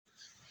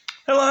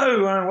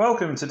Hello and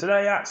welcome to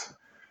today at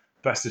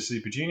Best of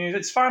Super Juniors.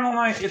 It's final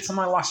night. It's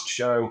my last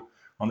show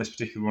on this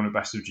particular run of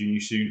Best of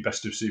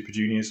Super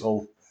Juniors.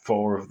 All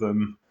four of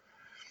them.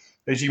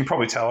 As you can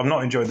probably tell, I've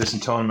not enjoyed this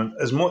in tournament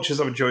as much as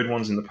I've enjoyed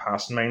ones in the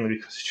past, mainly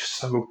because it's just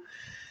so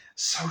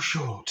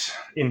short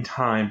in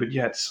time, but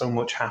yet so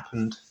much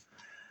happened.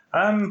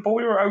 But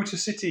we were out to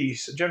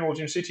Cities, General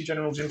Gym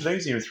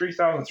Gymnasium.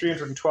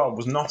 3,312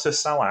 was not a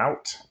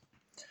sellout.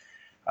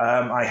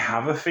 I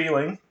have a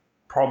feeling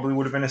probably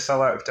would have been a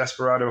sellout if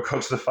Desperado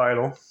got to the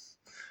final.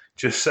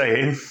 Just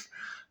saying.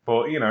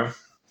 But, they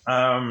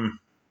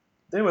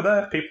were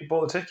there. People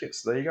bought the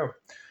tickets. There you go.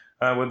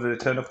 Whether they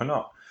turned up or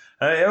not.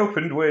 It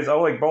opened with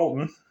Oleg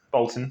Bolton,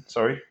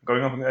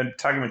 going up and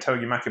tagging with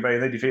Togi Makabe.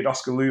 They defeated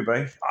Oscar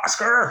Lube.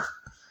 Oscar!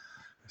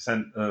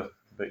 Sent a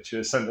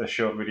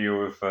short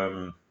video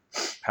of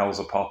Hell's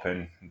a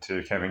Poppin'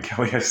 to Kevin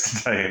Kelly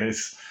yesterday, and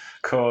it's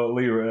called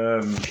Lee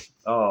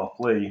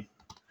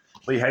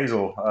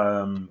Hazel.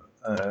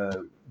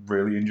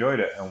 Really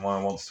enjoyed it and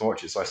wants to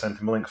watch it, so I sent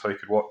him a link so he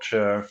could watch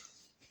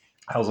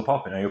Hell's a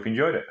Poppin'. I hope he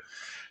enjoyed it.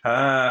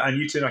 And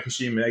Yuta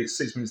Nakashima,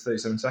 6 minutes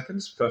 37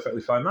 seconds,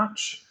 perfectly fine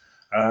match.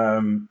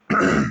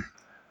 Makabe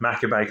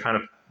kind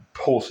of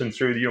pulsing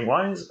through the young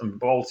lions, and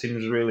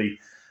Bolton's really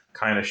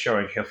kind of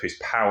showing off his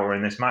power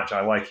in this match.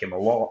 I like him a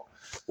lot.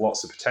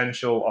 Lots of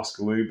potential.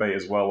 Oscar Lube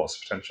as well, lots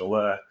of potential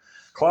there.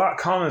 Clark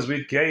Connors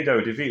with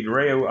Gedo defeated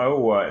Ryo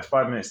Owa at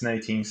 5 minutes and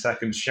 18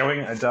 seconds, showing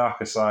a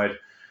darker side.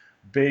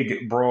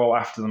 Big brawl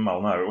after the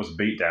it was a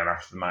beatdown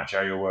after the match.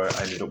 Iowa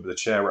ended up with a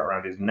chair right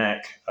around his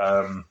neck.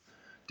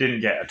 Didn't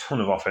get a ton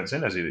of offense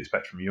in, as you'd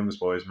expect from a Young's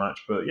Boys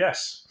match, but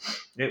yes,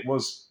 it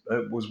was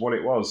what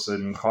it was,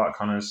 and Clark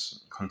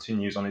Connors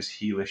continues on his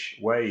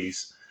heelish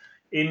ways.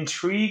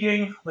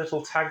 Intriguing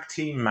little tag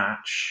team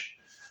match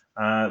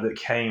that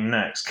came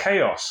next.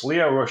 Chaos,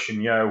 Lio Rush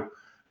and Yo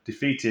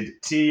defeated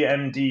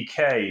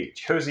TMDK,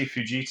 Chozi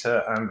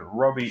Fujita and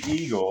Robbie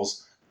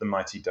Eagles, the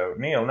mighty Don't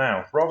Kneel.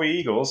 Now, Robbie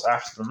Eagles,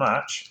 after the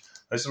match,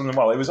 it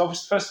was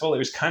obvious, first of all, it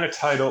was kind of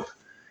tied up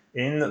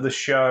in the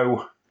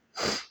show.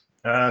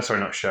 It was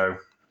kind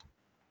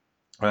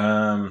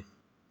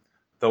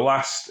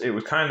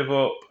of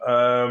up,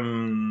 how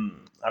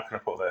can I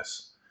put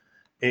this?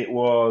 It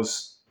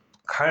was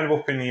kind of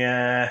up in the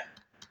air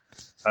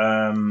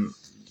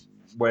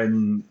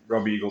when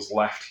Robbie Eagles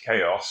left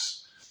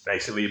Chaos.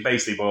 It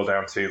basically boiled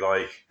down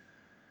to,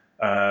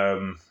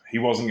 he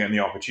wasn't getting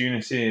the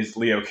opportunities.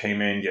 Leo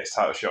came in, gets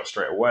title shot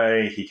straight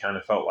away. He kind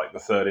of felt like the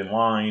third in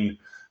line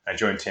and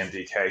joined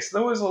TMDK. So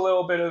there was a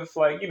little bit of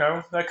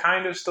they're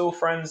kind of still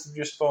friends,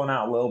 just falling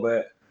out a little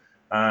bit.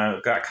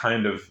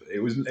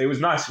 It was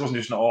nice. It wasn't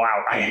just an all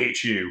out, I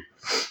hate you.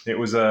 It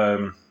was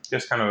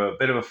just kind of a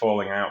bit of a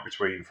falling out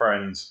between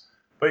friends.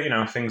 But,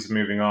 things are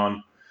moving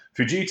on.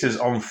 Fujita's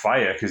on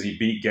fire because he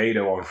beat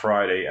Gedo on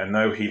Friday. And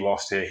though he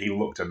lost here, he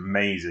looked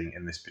amazing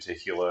in this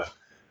particular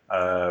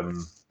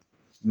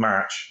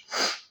match.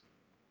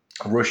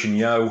 Rush and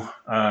Yo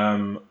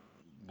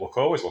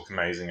always look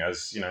amazing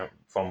as,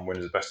 from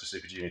winners of Best of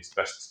Super Junior to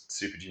Best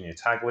Super Junior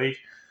Tag League.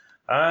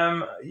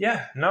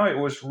 It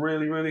was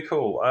really, really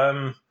cool.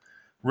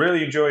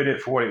 Really enjoyed it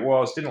for what it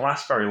was. Didn't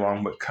last very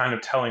long, but kind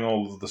of telling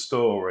all of the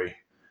story,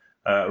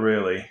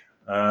 really.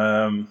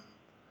 But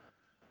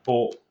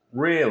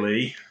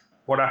really,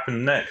 what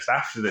happened next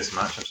after this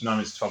match, after 9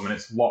 minutes, 12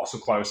 minutes, lots of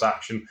close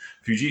action.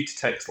 Fujita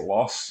takes the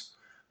loss,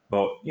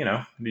 but,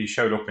 he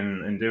showed up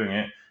in doing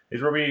it.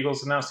 Is Robbie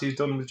Eagles announced he's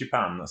done with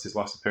Japan? That's his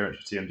last appearance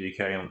for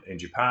TMDK in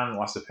Japan.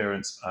 Last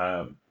appearance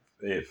for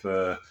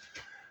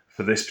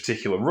this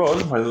particular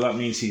run. Whether that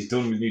means he's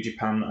done with New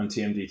Japan and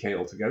TMDK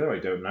altogether, I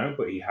don't know.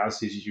 But he has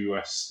his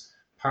US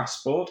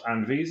passport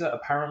and visa,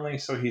 apparently,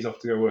 so he's off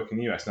to go work in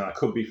the US. Now, that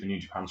could be for New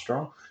Japan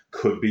Strong.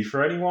 Could be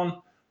for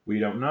anyone. We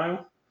don't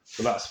know.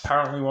 But that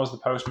apparently was the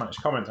post-match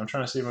comment. I'm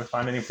trying to see if I can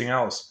find anything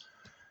else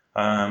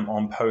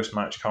on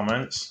post-match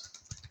comments.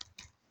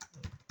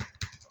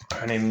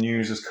 Any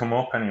news has come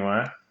up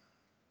anywhere.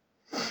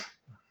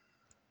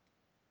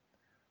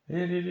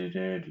 No,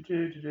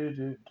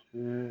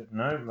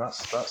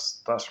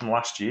 that's from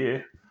last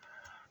year.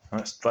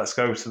 Let's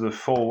go to the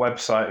full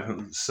website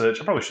and search.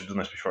 I probably should have done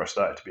this before I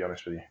started, to be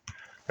honest with you.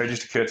 It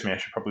just occurred to me I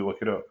should probably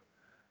look it up.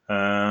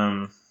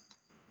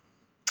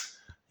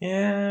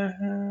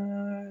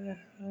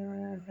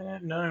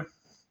 No.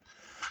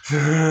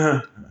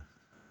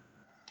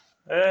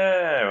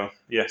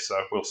 Yes,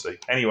 so we'll see.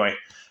 Anyway,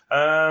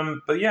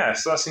 but yeah,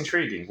 so that's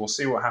intriguing. We'll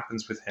see what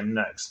happens with him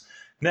next.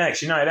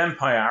 Next, United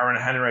Empire, Aaron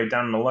Henry,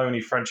 Dan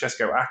Maloney,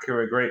 Francesco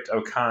Akira, Great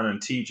Okan,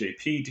 and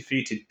TJP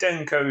defeated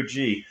Denko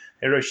G,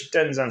 Hiroshi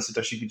Tenzan,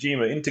 Satoshi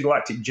Kojima,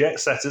 Intergalactic Jet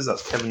Setters,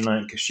 that's Kevin Knight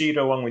and Kushida,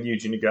 along with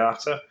Yuji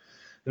Nagata.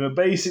 Then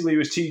basically it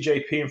was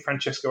TJP and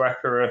Francesco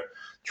Akira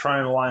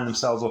trying to line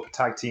themselves up a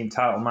tag team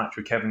title match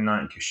with Kevin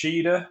Knight and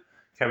Kushida.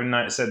 Kevin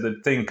Knight said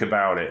they'd think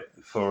about it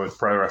for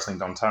Pro Wrestling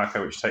Don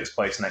Taco, which takes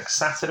place next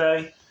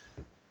Saturday.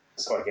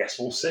 So I guess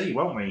we'll see,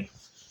 won't we?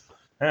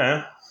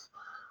 Yeah.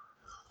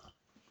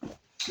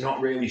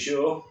 Not really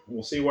sure.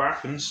 We'll see what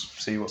happens.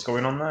 See what's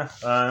going on there.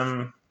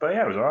 But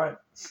yeah, it was all right.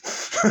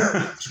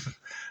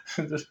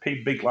 Just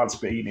big lads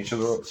beating each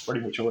other up. It's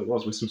pretty much all it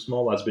was, with some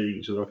small lads beating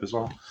each other up as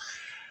well.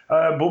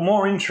 But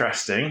more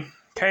interesting,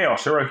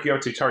 Chaos, Hiroki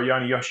Goto,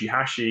 Toriyama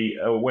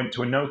Yoshihashi went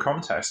to a no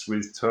contest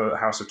with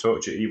House of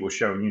Torture, Evil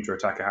Show, and Yujiro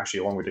Takahashi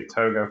along with Dick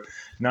Togo.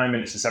 9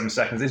 minutes and 7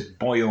 seconds. This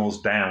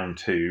boils down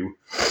to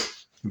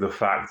the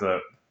fact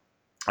that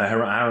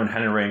Aaron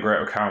Henare and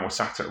Great Khan were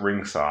sat at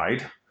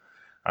ringside,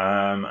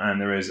 and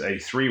there is a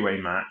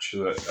three-way match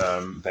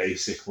that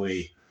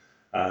basically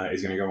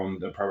is going to go on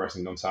the Pro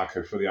Wrestling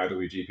Dontaku for the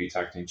IWGP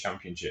Tag Team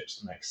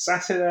Championships next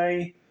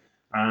Saturday,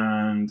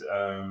 and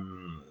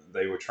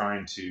they were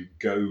trying to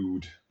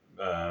goad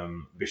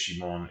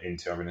Bishamon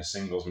into having a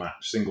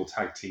single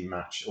tag team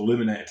match,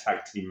 eliminator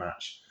tag team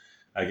match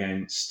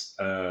against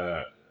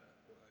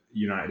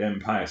United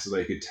Empire, so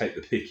they could take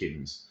the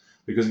pickings.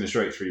 Because in a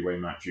straight three-way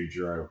match,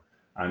 Yujiro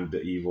and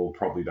the Evil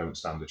probably don't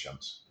stand a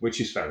chance, which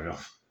is fair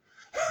enough.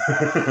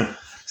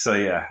 So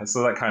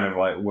that kind of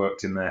like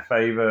worked in their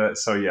favour.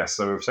 So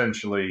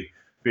essentially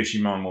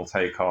Bishamon will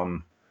take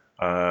on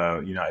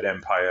United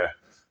Empire.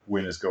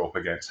 Winners go up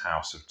against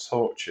House of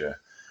Torture.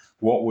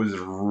 What was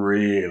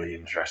really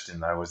interesting,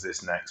 though, was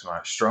this next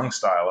match. Strong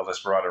Style of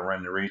Desperado and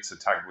Ren Narita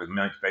tagged with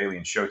Mike Bailey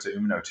and Shota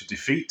Umino to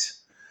defeat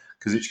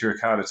Kazuchika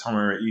Okada,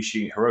 Tomohiro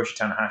Ishii, Hiroshi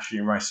Tanahashi,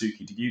 and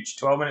Ryusuke Taguchi.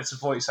 12 minutes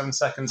and 47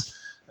 seconds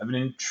of an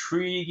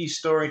intriguing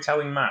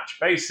storytelling match.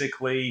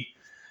 Basically,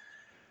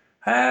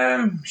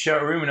 Shota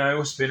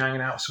Umino's been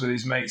hanging out with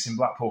his mates in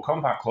Blackpool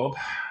Combat Club,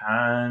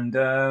 and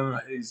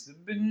he's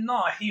been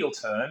not a heel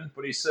turn,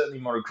 but he's certainly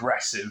more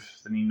aggressive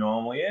than he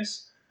normally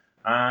is.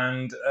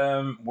 And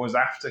was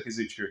after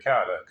Kazuchika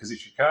Okada.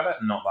 Kazuchika Okada,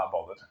 not that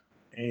bothered.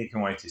 He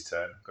can wait his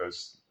turn,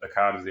 because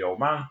Okada's the old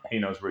man. He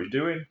knows what he's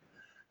doing.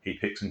 He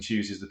picks and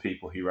chooses the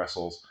people he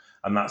wrestles.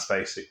 And that's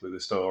basically the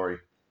story.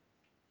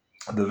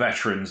 The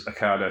veterans,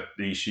 Okada,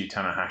 Ishii,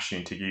 Tanahashi,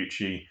 and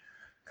Taguchi,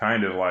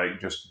 kind of like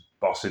just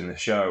bossing the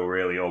show,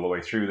 really, all the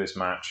way through this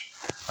match.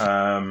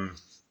 And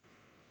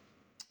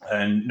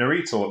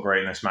Narita looked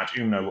great in this match.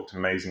 Umino looked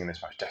amazing in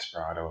this match.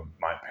 Desperado and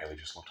Mike Bailey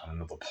just looked on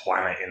another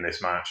planet in this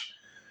match.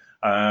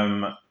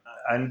 And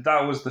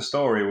that was the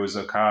story, was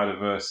Okada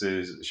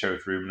versus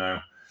Shota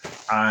Umino.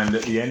 And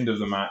at the end of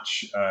the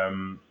match,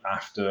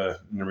 after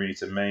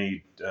Narita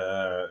made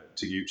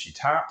Taguchi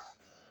tap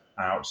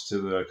out to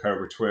the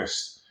Cobra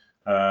Twist,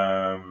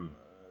 Shota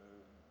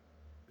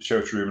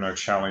Umino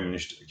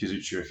challenged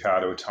Kazuchika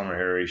Okada with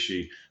Tomohiro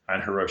Ishii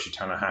and Hiroshi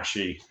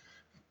Tanahashi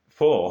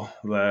for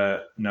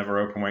their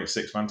Never Openweight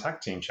Six-Man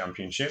Tag Team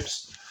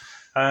Championships.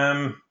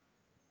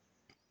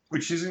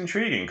 Which is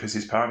intriguing, because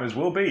his partners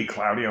will be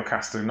Claudio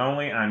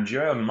Castagnoli and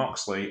Jon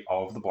Moxley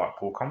of the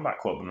Blackpool Combat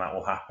Club, and that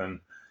will happen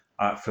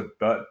for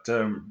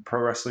Pro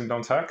Wrestling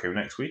Dontaku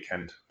next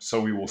weekend. So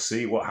we will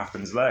see what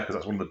happens there, because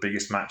that's one of the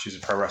biggest matches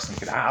of pro wrestling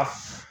could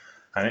have,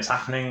 and it's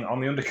happening on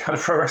the undercard of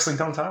Pro Wrestling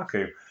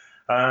Dontaku.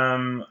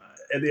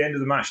 At the end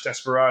of the match,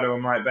 Desperado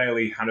and Mike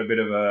Bailey had a bit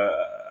of a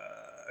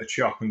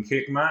chop and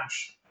kick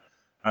match.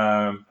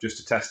 Just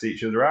to test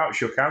each other out,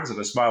 shook hands, had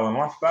a smile and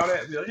laugh about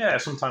it. Like, yeah,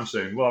 sometime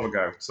soon, we'll have a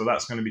go. So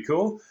that's going to be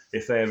cool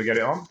if they ever get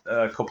it on.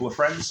 A couple of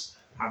friends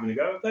having a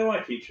go. They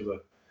like each other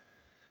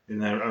in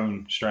their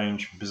own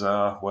strange,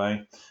 bizarre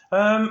way.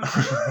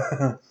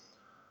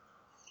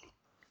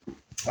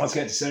 Let's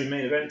get to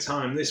semi-main event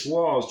time. This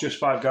was just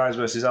 5 guys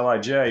versus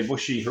LIJ.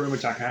 Bushi,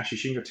 Hiromu Takahashi,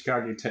 Shingo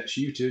Takagi,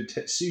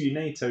 Tetsuya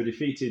Naito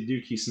defeated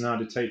Yuki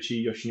Sanada,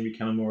 Taichi, Yoshinori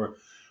Kanemaru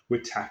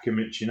with Taka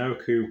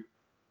Michinoku.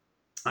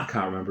 I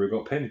can't remember who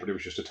got pinned, but it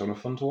was just a ton of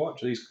fun to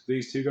watch.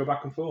 These two go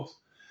back and forth.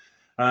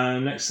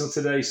 Next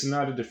Saturday,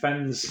 Sanada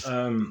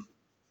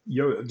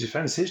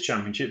defends his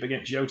championship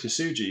against Yota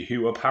Tsuji,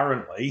 who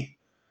apparently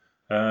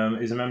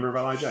is a member of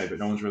LIJ, but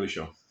no one's really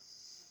sure.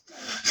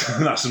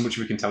 That's as much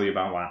we can tell you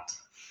about that.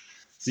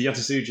 So Yota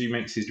Tsuji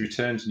makes his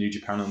return to New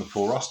Japan on the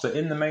full roster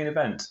in the main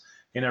event,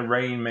 in a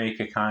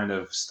Rainmaker kind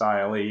of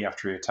style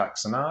after he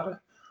attacks Sanada.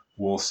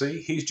 We'll see.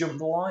 He's jumped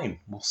the line.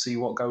 We'll see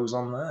what goes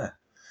on there.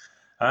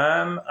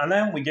 And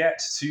then we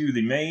get to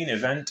the main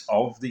event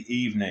of the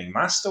evening.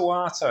 Master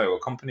Wato,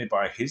 accompanied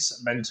by his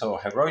mentor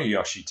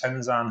Hiroyoshi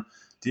Tenzan,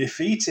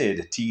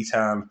 defeated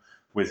Titan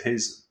with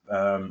his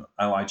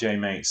LIJ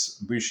mates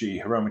Bushi,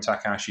 Hiromu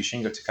Takahashi,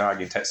 Shingo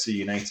Takagi, and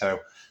Tetsuya Naito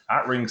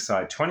at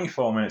ringside.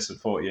 24 minutes and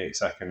 48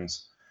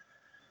 seconds.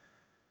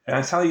 And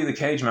I tell you, the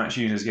cage match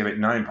users give it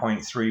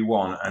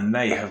 9.31, and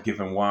they have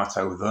given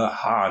Wato the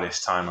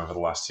hardest time over the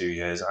last 2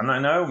 years. And I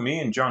know me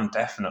and John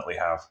definitely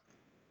have.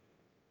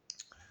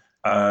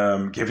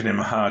 Giving him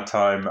a hard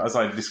time. As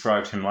I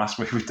described him last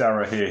week with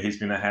Dara here, he's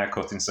been a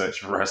haircut in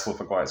search of a wrestler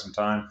for quite some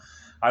time.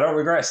 I don't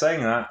regret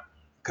saying that,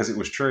 because it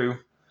was true.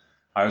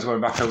 I was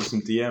going back over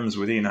some DMs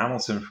with Ian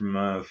Hamilton from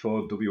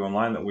 4W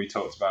Online that we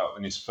talked about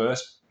in his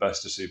first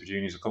Best of Super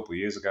Juniors a couple of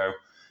years ago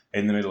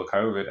in the middle of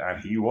COVID,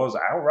 and he was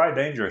outright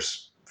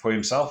dangerous for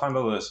himself and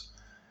others.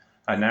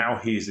 And now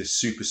he's this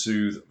super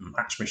soothe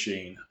match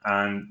machine.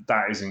 And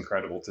that is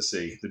incredible to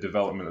see, the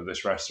development of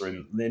this wrestler.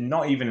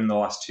 Not even in the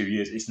last 2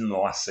 years, it's in the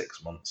last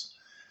 6 months.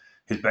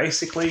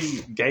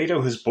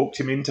 Gedo has booked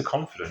him into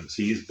confidence.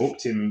 He has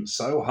booked him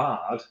so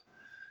hard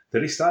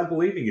that he started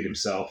believing in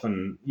himself.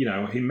 And,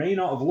 he may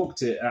not have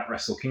looked it at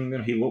Wrestle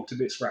Kingdom. He looked a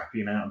bit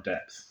scrappy and out of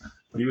depth,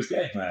 but he was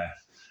getting there.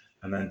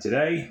 And then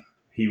today,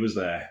 he was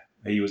there.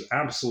 He was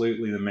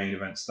absolutely the main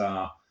event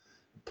star.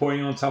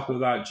 Putting on top of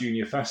that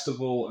Junior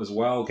Festival as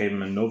well gave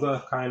him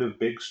another kind of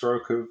big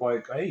stroke of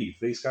like, hey,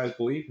 these guys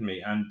believe in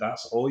me. And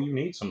that's all you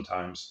need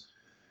sometimes.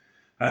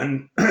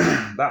 And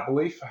that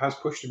belief has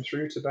pushed him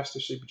through to Best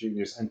of Super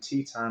Juniors. And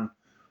Titan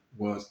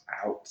was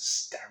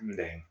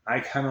outstanding. I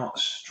cannot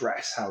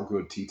stress how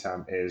good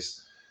Titan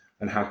is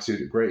and how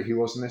great he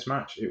was in this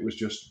match. It was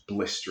just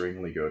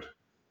blisteringly good.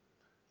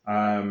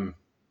 The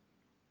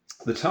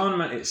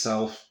tournament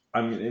itself,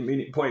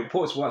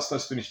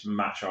 let's finish the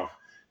match off.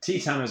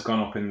 Titan has gone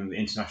up in the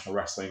international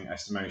wrestling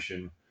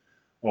estimation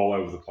all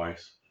over the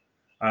place.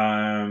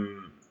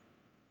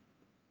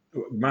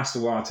 Master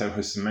Wato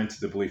has cemented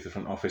the belief the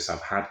front office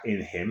have had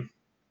in him.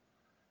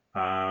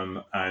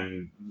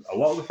 And a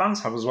lot of the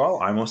fans have as well.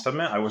 I must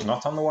admit, I was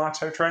not on the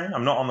Wato train.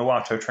 I'm not on the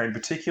Wato train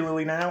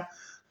particularly now,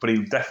 but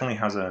he definitely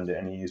has earned it,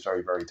 and he is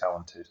very, very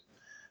talented.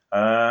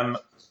 And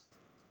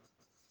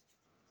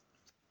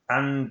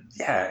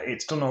yeah,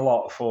 it's done a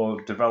lot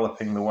for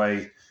developing the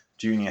way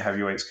junior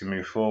heavyweights can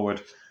move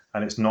forward.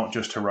 And it's not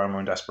just Hiromu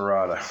and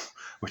Desperado,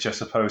 which I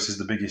suppose is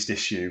the biggest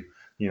issue.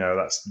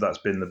 That's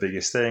been the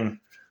biggest thing.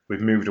 We've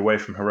moved away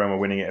from Hiromu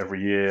winning it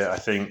every year. I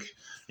think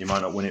he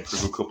might not win it for a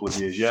good couple of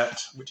years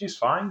yet, which is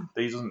fine.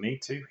 He doesn't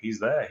need to. He's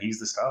there. He's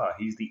the star.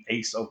 He's the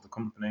ace of the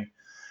company.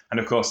 And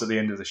of course, at the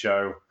end of the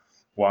show,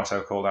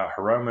 Wato called out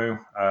Hiromu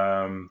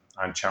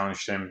and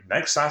challenged him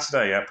next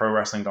Saturday at Pro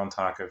Wrestling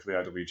Dontaku for the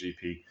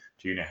IWGP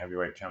Junior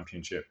Heavyweight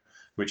Championship,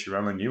 which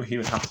Hiromu knew he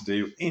would have to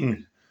do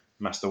in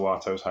Master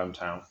Wato's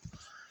hometown.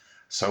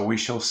 So we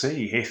shall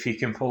see if he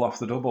can pull off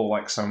the double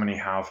like so many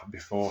have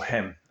before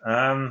him.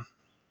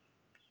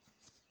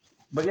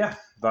 But yeah,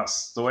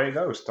 that's the way it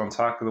goes.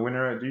 Dontaku, the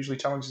winner, usually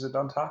challenges at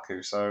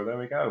Dontaku. So there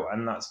we go.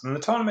 And the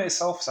tournament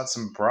itself has had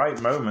some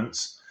bright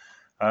moments.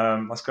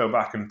 Let's go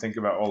back and think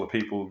about all the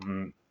people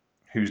and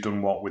who's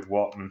done what with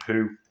what and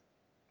who.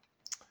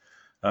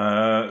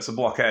 So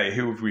Block A,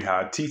 who have we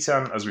had?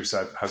 Titan, as we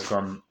said, has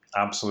gone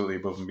absolutely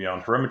above and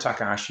beyond. Hiromu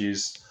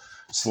Takahashi's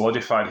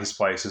solidified his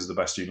place as the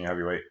best junior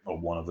heavyweight, or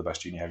one of the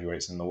best junior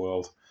heavyweights in the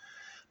world.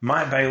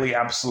 Mike Bailey,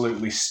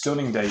 absolutely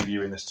stunning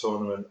debut in this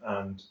tournament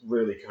and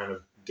really kind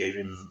of gave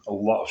him a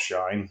lot of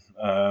shine.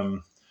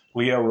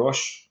 Leo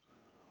Rush,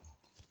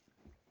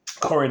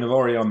 Corey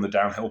Navori on the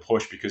downhill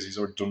push because he's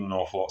already done an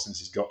awful lot since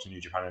he's got to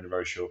New Japan in a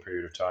very short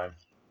period of time.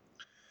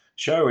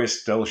 Show is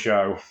still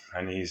Show,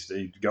 and he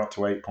got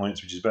to 8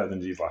 points, which is better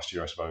than he did last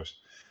year, I suppose.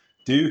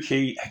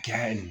 Dookie,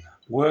 again,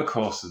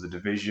 workhorse of the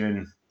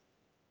division.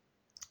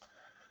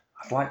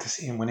 I'd like to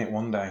see him win it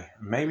one day,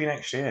 maybe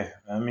next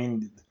year. I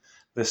mean,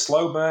 they're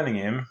slow burning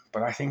him,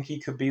 but I think he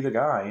could be the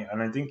guy,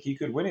 and I think he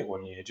could win it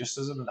one year, just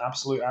as an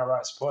absolute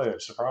outright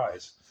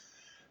surprise.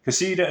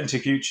 Kasida and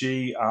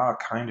Taguchi are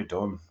kind of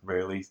done,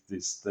 really.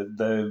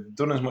 They've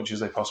done as much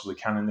as they possibly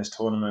can in this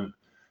tournament.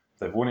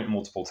 They've won it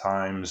multiple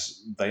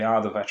times. They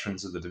are the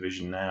veterans of the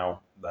division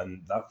now,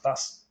 and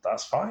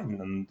that's fine.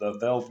 And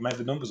they'll make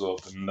the numbers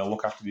up, and they'll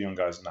look after the young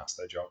guys, and that's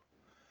their job.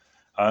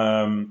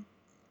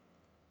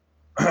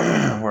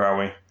 Where are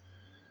we?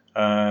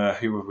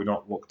 Who have we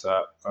not looked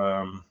at?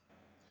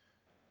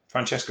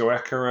 Francesco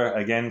Ekara,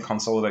 again,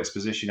 consolidates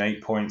position,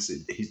 8 points.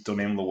 He's done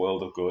him the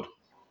world of good.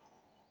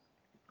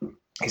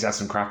 He's had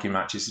some cracking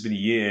matches. It's been a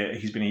year.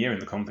 He's been a year in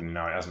the company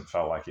now. It hasn't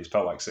felt like it. It's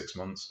felt like 6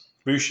 months.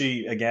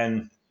 Bushi,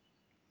 again,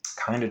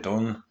 kind of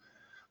done.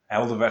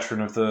 Elder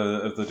veteran of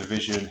the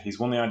division. He's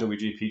won the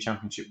IWGP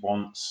Championship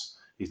once.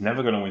 He's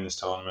never going to win this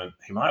tournament.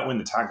 He might win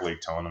the Tag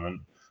League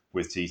tournament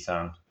with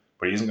Titan,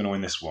 but he isn't going to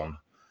win this one.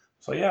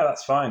 So yeah,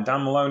 that's fine.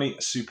 Dan Maloney,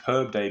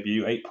 superb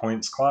debut, 8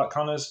 points. Clark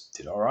Connors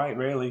did all right,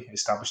 really.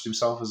 Established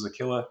himself as a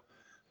killer.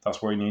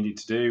 That's what he needed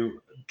to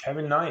do.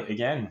 Kevin Knight,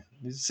 again,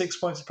 6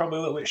 points is probably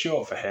a little bit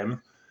short for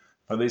him,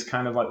 but he's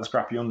kind of like the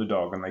scrappy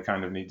underdog, and they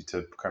kind of needed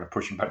to kind of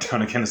push him back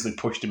down again as they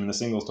pushed him in the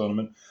singles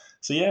tournament.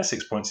 So yeah,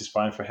 6 points is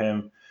fine for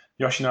him.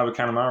 Yoshinobu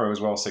Kanemaru as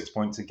well, 6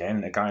 points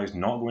again. A guy who's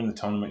not going to win the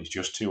tournament, he's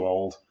just too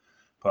old.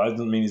 But that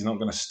doesn't mean he's not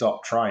going to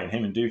stop trying.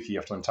 Him and Dookie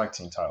have to win tag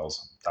team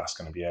titles. That's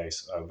going to be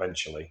ace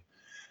eventually.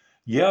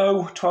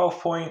 Yo, 12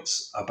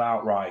 points,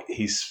 about right.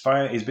 He's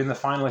been the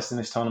finalist in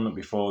this tournament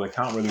before. They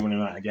can't really win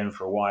him out again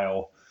for a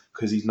while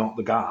because he's not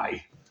the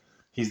guy.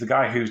 He's the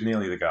guy who's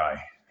nearly the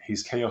guy.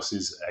 He's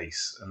Chaos's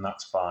ace, and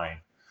that's fine.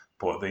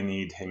 But they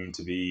need him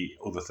to be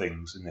other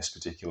things in this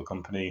particular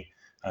company,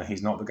 and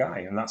he's not the guy,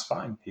 and that's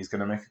fine. He's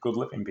going to make a good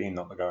living being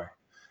not the guy.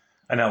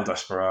 And El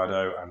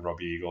Desperado and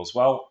Robbie Eagles.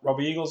 Well,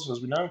 Robbie Eagles,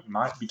 as we know,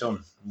 might be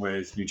done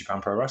with New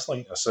Japan Pro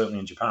Wrestling, or certainly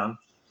in Japan.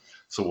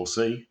 So we'll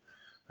see.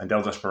 And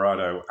El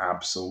Desperado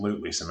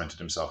absolutely cemented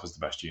himself as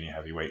the best junior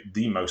heavyweight,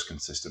 the most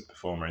consistent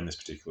performer in this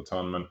particular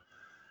tournament.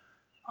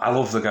 I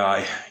love the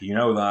guy, you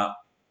know that,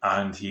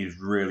 and he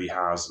really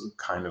has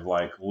kind of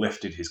like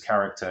lifted his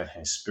character,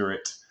 his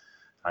spirit,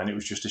 and it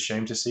was just a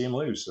shame to see him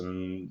lose.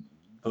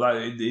 But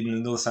in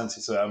another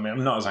sense,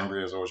 I'm not as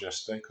angry as I was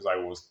yesterday because I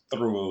was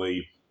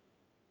thoroughly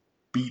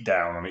beat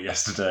down on it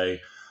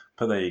yesterday.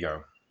 But there you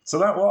go. So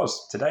that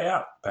was today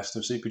at Best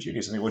of Super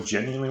Juniors, and it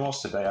genuinely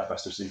was today at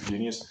Best of Super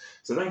Juniors.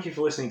 So thank you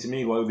for listening to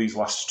me load these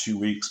last 2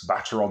 weeks,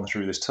 batter on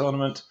through this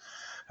tournament,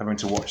 having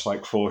to watch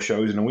like 4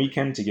 shows in a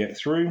weekend to get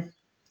through.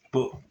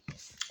 But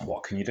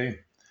what can you do?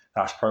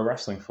 That's pro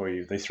wrestling for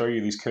you. They throw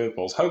you these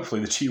curveballs.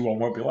 Hopefully the G1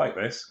 won't be like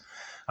this.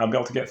 I'll be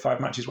able to get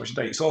 5 matches watched a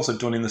day. It's also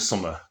done in the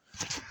summer,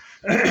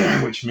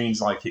 which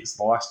means like it's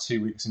the last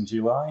 2 weeks in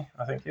July,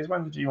 I think, is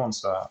when the G1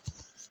 start.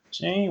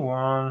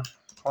 G1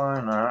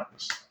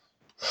 Climax.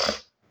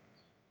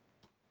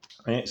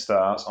 It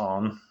starts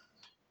on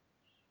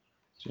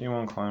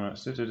G1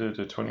 Climax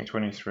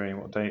 2023.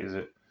 What date is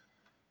it?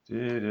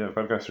 I've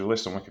got to go through the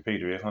list on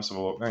Wikipedia. Let's have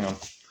a look. Hang on.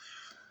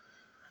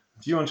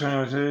 G1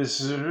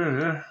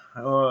 2023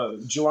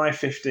 July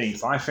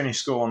 15th. I finished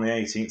school on the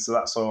 18th, so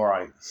that's all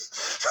right.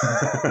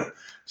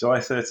 July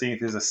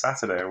 13th is a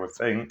Saturday, I would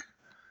think,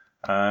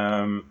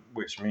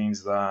 which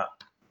means that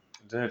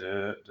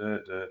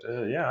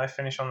yeah, I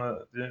finish on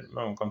the.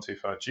 Oh, I've gone too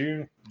far.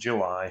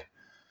 July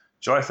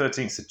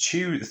 13th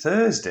to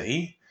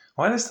Thursday.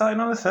 Why are they starting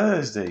on a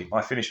Thursday?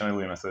 Well, I finish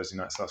early on a Thursday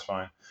night, so that's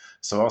fine.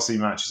 So I'll see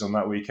matches on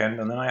that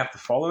weekend, and then I have the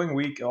following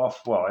week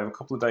off. Well, I have a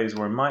couple of days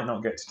where I might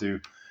not get to do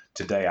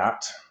today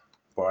at,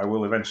 but I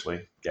will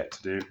eventually get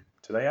to do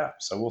today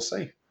at. So we'll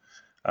see.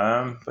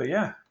 But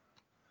yeah,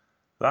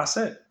 that's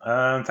it.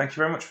 Thank you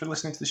very much for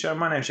listening to the show.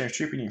 My name is James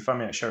Trooping. You can find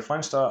me at Sheriff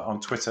Lone Star on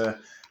Twitter,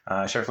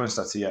 Sheriff Lone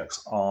Star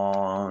TX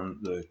on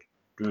the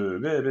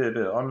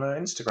on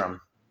Instagram.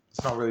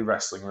 It's not really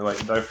wrestling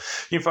related though.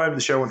 You can find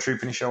the show on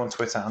Trooping Show on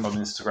Twitter and on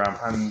Instagram,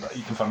 and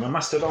you can find me on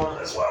Mastodon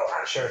as well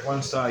at Sheriff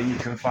Lone Star. You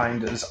can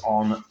find us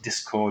on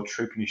Discord,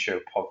 Trooping Show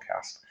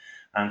podcast,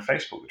 and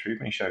Facebook, the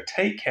Trooping Show.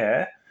 Take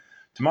care.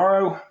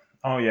 Tomorrow,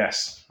 oh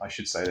yes, I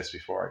should say this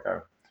before I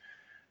go.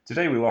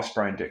 Today we lost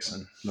Brian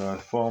Dixon, the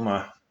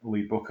former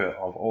lead booker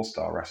of All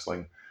Star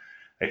Wrestling,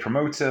 a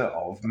promoter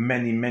of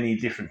many, many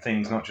different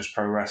things, not just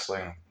pro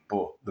wrestling,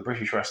 but the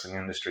British wrestling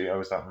industry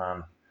owes that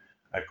man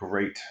a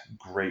great,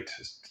 great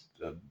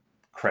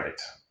credit.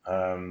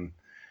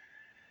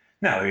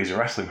 Now, he's a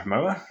wrestling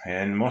promoter,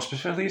 and more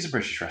specifically, he's a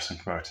British wrestling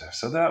promoter.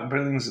 So that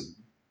brings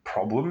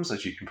problems,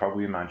 as you can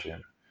probably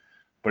imagine.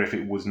 But if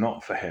it was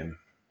not for him,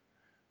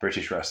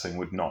 British wrestling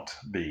would not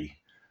be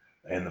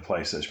in the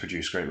place that's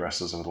produced great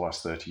wrestlers over the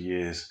last 30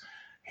 years.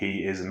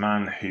 He is a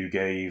man who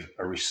gave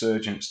a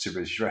resurgence to the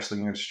British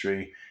wrestling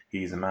industry.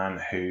 He's a man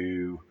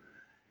who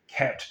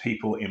kept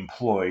people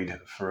employed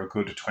for a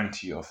good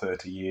 20 or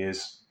 30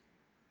 years.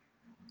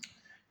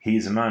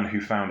 He's a man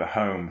who found a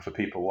home for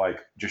people like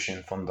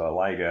Jushin Thunder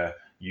Liger,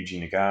 Yuji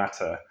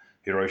Nagata,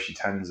 Hiroshi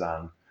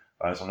Tenzan,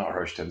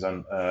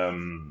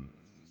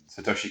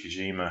 Satoshi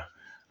Kojima,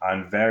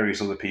 and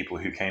various other people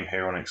who came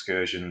here on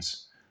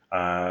excursions.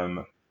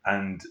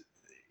 And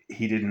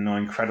he did an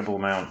incredible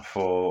amount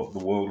for the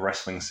world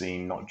wrestling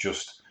scene, not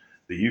just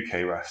the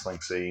UK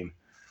wrestling scene.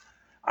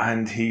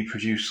 And he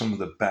produced some of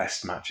the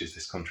best matches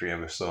this country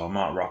ever saw.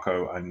 Mark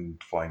Rocco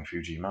and Flying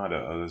Fuji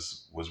Mada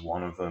was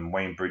one of them.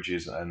 Wayne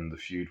Bridges and the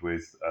feud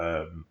with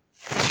Kendo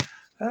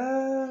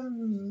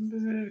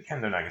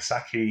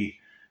Nagasaki.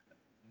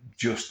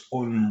 Just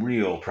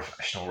unreal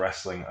professional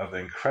wrestling of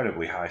an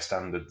incredibly high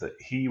standard, that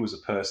he was a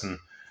person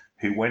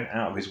who went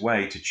out of his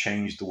way to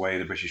change the way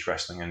the British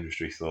wrestling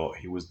industry thought.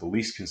 He was the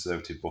least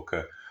conservative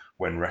booker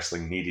when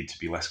wrestling needed to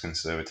be less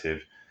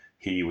conservative.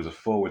 He was a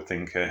forward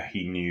thinker.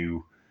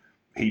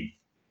 He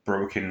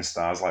broke in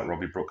stars like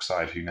Robbie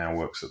Brookside, who now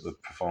works at the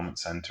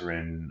Performance Center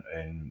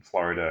in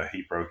Florida.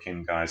 He broke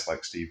in guys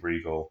like Steve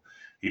Regal.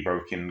 He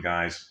broke in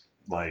guys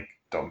like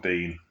Doc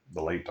Dean,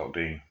 the late Doc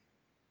Dean.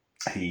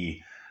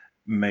 He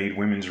made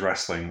women's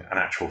wrestling an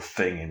actual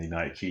thing in the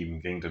United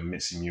Kingdom.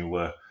 Mitzi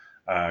Mueller,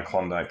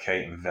 Klondike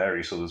Kate, and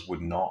various others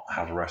would not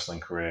have a wrestling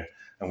career,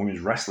 and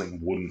women's wrestling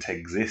wouldn't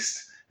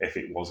exist if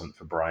it wasn't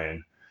for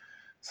Brian.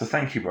 So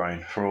thank you,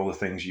 Brian, for all the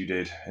things you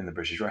did in the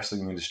British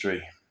wrestling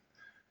industry.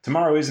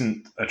 Tomorrow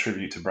isn't a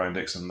tribute to Brian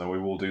Dixon, though we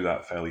will do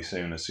that fairly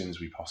soon, as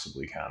we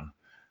possibly can.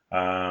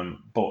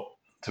 But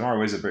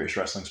tomorrow is a British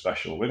wrestling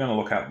special. We're going to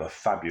look at the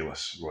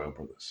fabulous Royal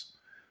Brothers,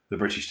 the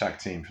British tag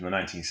team from the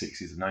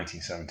 1960s and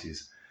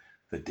 1970s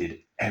that did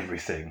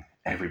everything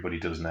everybody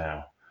does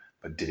now,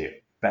 but did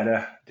it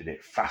better, did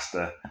it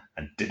faster,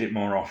 and did it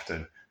more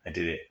often, and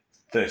did it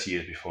 30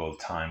 years before the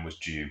time was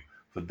due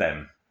for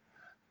them.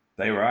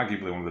 They were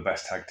arguably one of the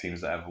best tag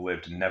teams that ever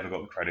lived and never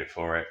got the credit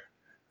for it.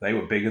 They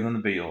were bigger than the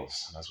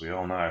Beatles, and as we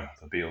all know,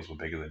 the Beatles were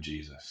bigger than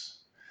Jesus.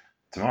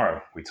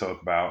 Tomorrow, we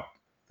talk about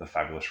the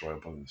fabulous Royal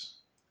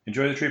Brothers.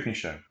 Enjoy the Trooping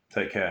Show.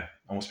 Take care,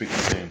 and we'll speak to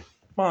you soon.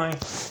 Bye.